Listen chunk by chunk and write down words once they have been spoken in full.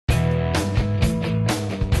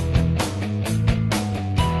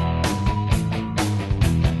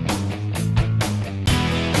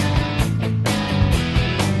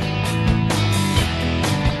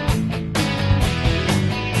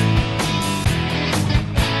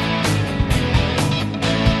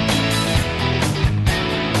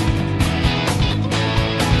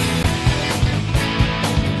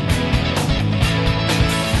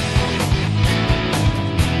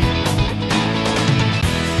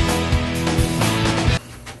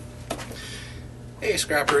Hey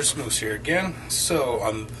scrappers, Moose here again. So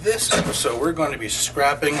on this episode we're going to be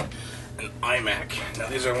scrapping an iMac. Now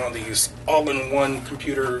these are one of these all-in-one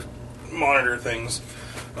computer monitor things.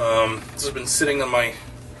 This has been sitting on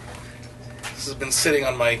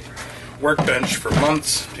my workbench for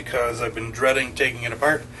months because I've been dreading taking it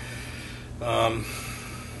apart.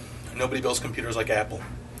 Nobody builds computers like Apple.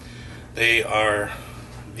 They are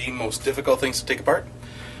the most difficult things to take apart.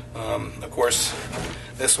 Of course,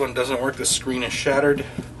 this one doesn't work. The screen is shattered,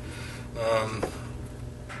 and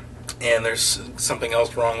there's something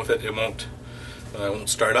else wrong with it. It won't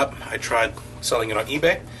start up. I tried selling it on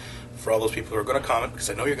eBay. For all those people who are going to comment, because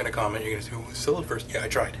I know you're going to comment, you're going to say, "Oh, sell it first." Yeah, I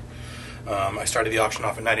tried. I started the auction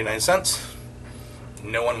off at 99 cents.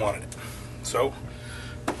 No one wanted it, so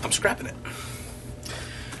I'm scrapping it.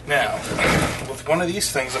 Now, with one of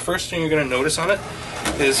these things, the first thing you're going to notice on it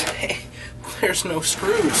is, hey, there's no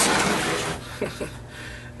screws.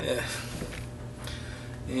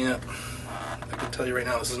 Yeah, I can tell you right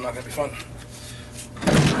now, this is not going to be fun.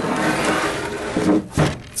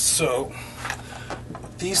 So,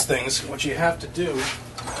 these things, what you have to do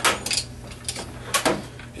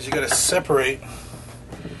is you got to separate.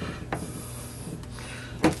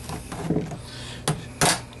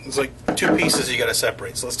 It's like two pieces you got to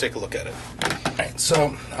separate. So let's take a look at it. All right,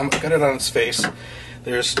 so I've got it on its face.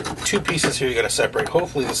 There's two pieces here you got to separate.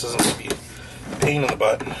 Hopefully this isn't going to be a pain in the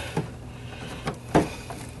butt.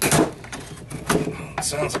 It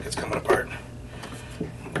sounds like it's coming apart.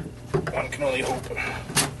 One can only hope.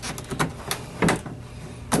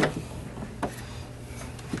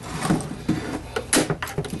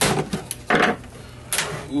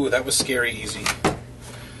 Ooh, that was scary easy.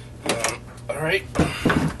 Alright.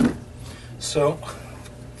 So,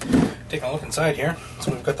 taking a look inside here.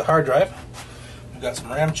 So we've got the hard drive. We've got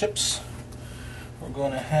some RAM chips. We're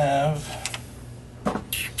going to have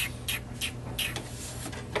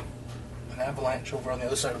an avalanche over on the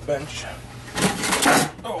other side of the bench.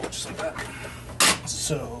 Oh, just like that.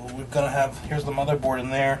 So we're going to have, here's the motherboard in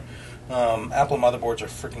there. Apple motherboards are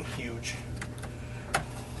freaking huge.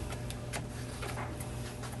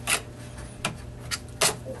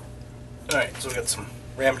 Alright, so we got some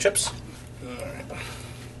RAM chips. Alright.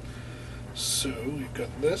 So we've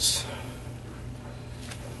got this.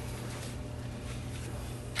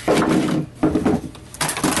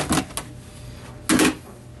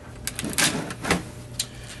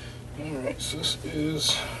 Alright, so this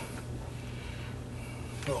is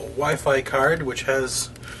a Wi-Fi card which has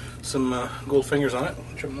some gold fingers on it.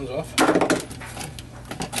 I'll trim those off.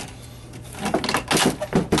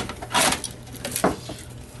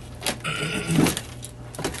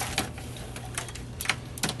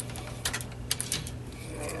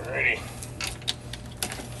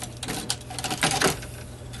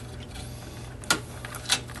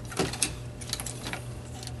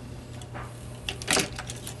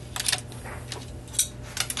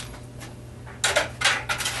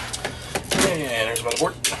 And there's the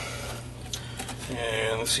motherboard.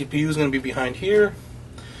 And the CPU is going to be behind here.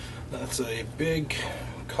 That's a big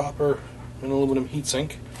copper and aluminum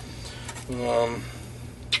heatsink.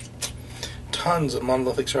 Tons of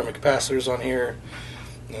monolithic ceramic capacitors on here.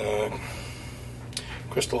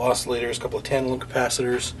 Crystal oscillators, a couple of tantalum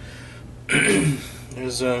capacitors.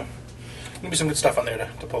 There's going to be some good stuff on there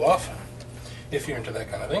to pull off, if you're into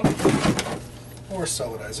that kind of thing. Or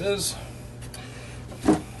sell it as is.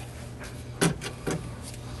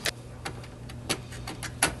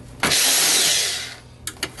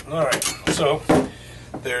 Alright, so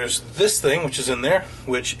there's this thing which is in there,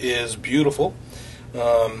 which is beautiful,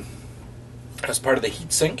 as part of the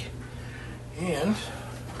heatsink. And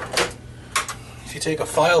if you take a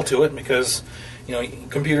file to it, because you know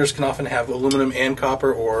computers can often have aluminum and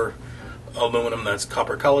copper, or aluminum that's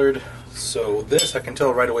copper colored. So this I can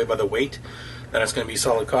tell right away by the weight that it's going to be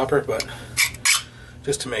solid copper, but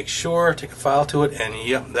just to make sure, take a file to it, and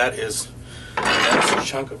yep, that's a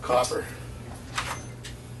chunk of copper.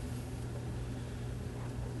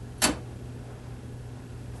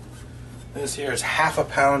 This here is half a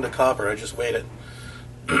pound of copper. I just weighed it.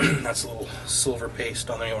 That's a little silver paste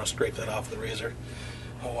on there. You want to scrape that off with a razor.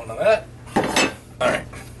 Hold on to that. Alright.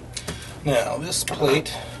 Now, this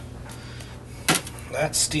plate,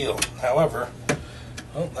 that's steel. However,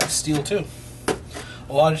 oh, that's steel too.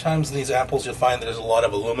 A lot of times in these apples you'll find that there's a lot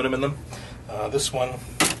of aluminum in them. This one,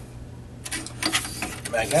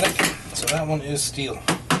 magnetic, so that one is steel.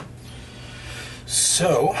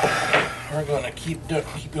 So, we're going to keep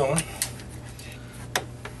going.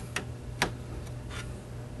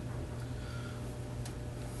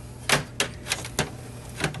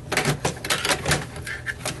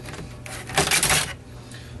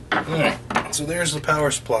 Alright, So there's the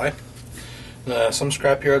power supply. Some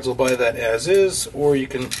scrapyards will buy that as is, or you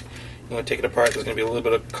can take it apart. There's going to be a little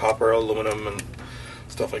bit of copper, aluminum, and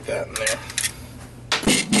stuff like that in there.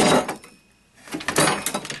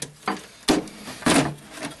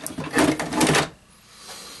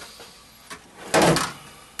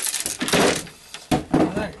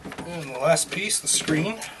 Alright, and the last piece, the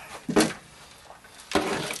screen.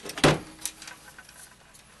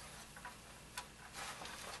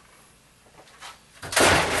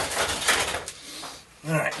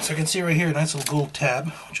 Alright, so you can see right here a nice little gold tab,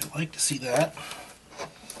 which I like to see that.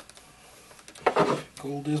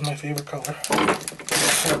 Gold is my favorite color.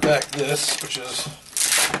 Pull back this, which is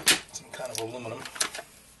some kind of aluminum.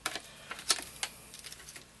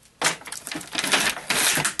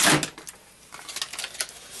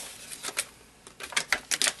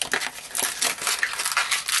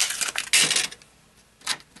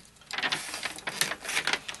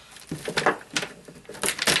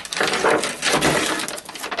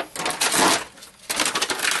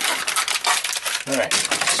 Alright,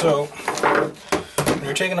 so when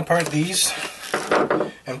you're taking apart these,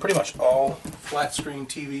 and pretty much all flat screen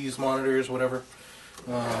TVs, monitors, whatever,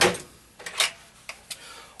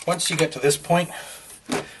 once you get to this point,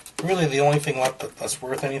 really the only thing left that's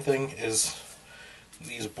worth anything is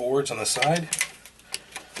these boards on the side.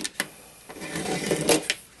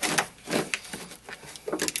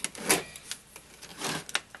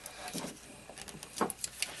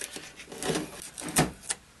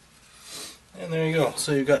 And there you go.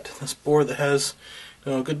 So you've got this board that has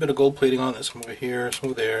a good bit of gold plating on it. Some over here,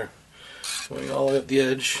 some over there, going all the way up the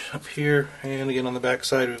edge, up here, and again on the back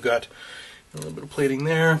side we've got a little bit of plating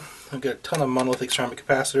there. I've got a ton of monolithic ceramic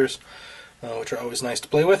capacitors, which are always nice to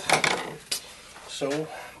play with. So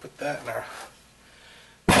put that in our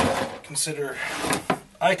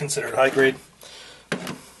I consider it high grade.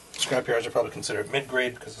 Scrapyards are probably considered mid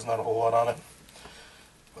grade because there's not a whole lot on it.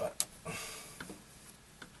 But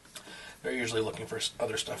they're usually looking for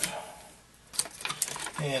other stuff.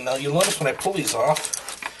 And now you'll notice when I pull these off,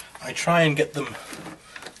 I try and get them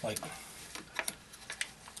like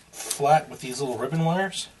flat with these little ribbon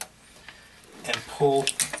wires and pull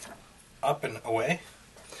up and away.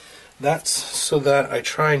 That's so that I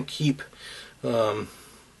try and keep the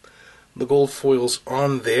gold foils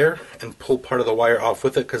on there and pull part of the wire off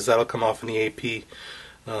with it, because that'll come off in the AP.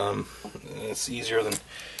 It's easier than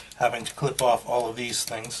having to clip off all of these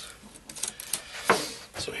things.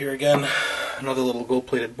 So here again, another little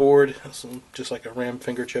gold-plated board, just like a RAM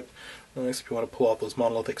finger chip. Nice if you want to pull out those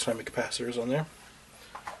monolithic ceramic capacitors on there.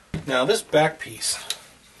 Now this back piece,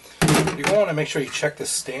 you're going to want to make sure you check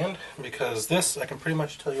this stand, because this, I can pretty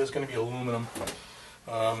much tell you, is going to be aluminum.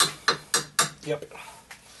 Yep.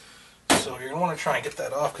 So you're going to want to try and get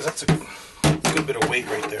that off, because that's a good bit of weight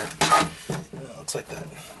right there. Looks like that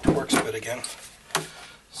works good again.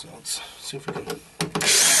 So let's see if we can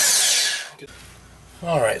get...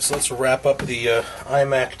 Alright, so let's wrap up the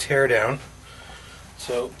iMac teardown.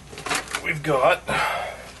 So we've got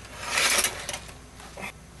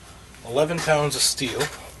 11 pounds of steel,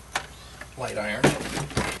 light iron.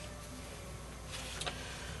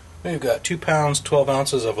 We've got 2 pounds, 12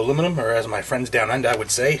 ounces of aluminum, or as my friends down under would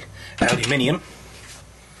say, aluminium.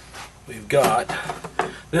 We've got,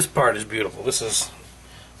 this part is beautiful. This is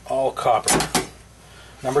all copper.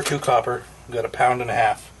 Number 2 copper. We've got 1.5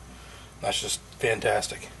 pounds. That's just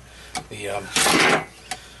fantastic. There's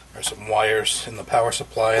some wires in the power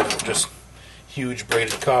supply that are just huge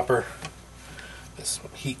braided copper. This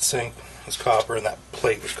heat sink is copper, and that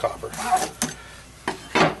plate was copper.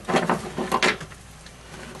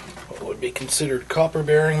 What would be considered copper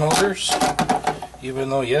bearing motors,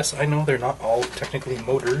 even though, yes, I know they're not all technically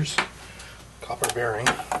motors. Copper bearing.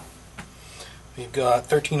 We've got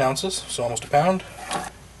 13 ounces, so almost 1 pound.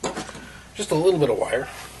 Just a little bit of wire.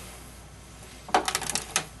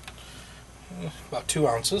 About 2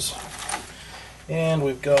 ounces. And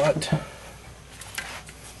we've got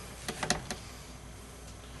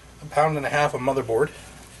 1.5 pounds of motherboard.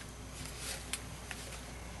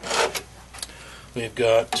 We've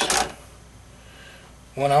got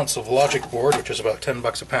 1 ounce of logic board, which is about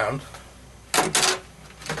 $10 a pound.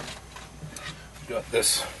 We've got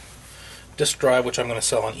this disk drive, which I'm going to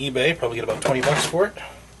sell on eBay, probably get about $20 for it.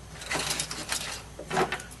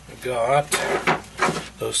 We've got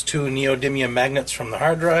those 2 neodymium magnets from the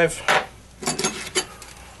hard drive.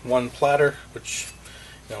 1 platter, which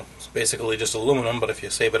is basically just aluminum, but if you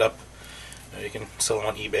save it up, you can sell it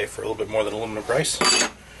on eBay for a little bit more than aluminum price.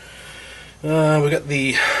 We got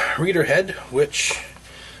the reader head, which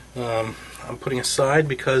I'm putting aside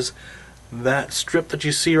because that strip that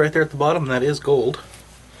you see right there at the bottom, that is gold.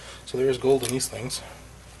 So there's gold in these things.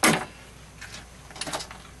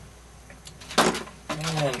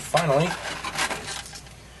 And finally,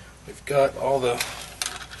 we've got all the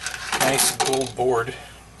nice gold board.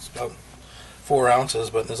 It's about 4 ounces,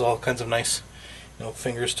 but there's all kinds of nice,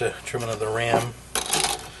 fingers to trim into the RAM.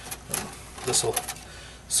 This will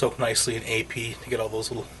soak nicely in AP to get all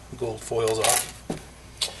those little gold foils off.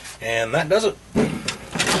 And that does it.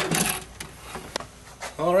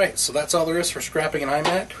 Alright, so that's all there is for scrapping an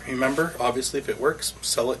iMac. Remember, obviously, if it works,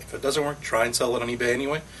 sell it. If it doesn't work, try and sell it on eBay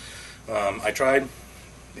anyway. I tried.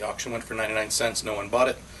 The auction went for 99 cents. No one bought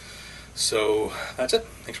it. So that's it.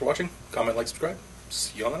 Thanks for watching. Comment, like, subscribe.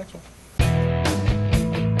 See you on the next one.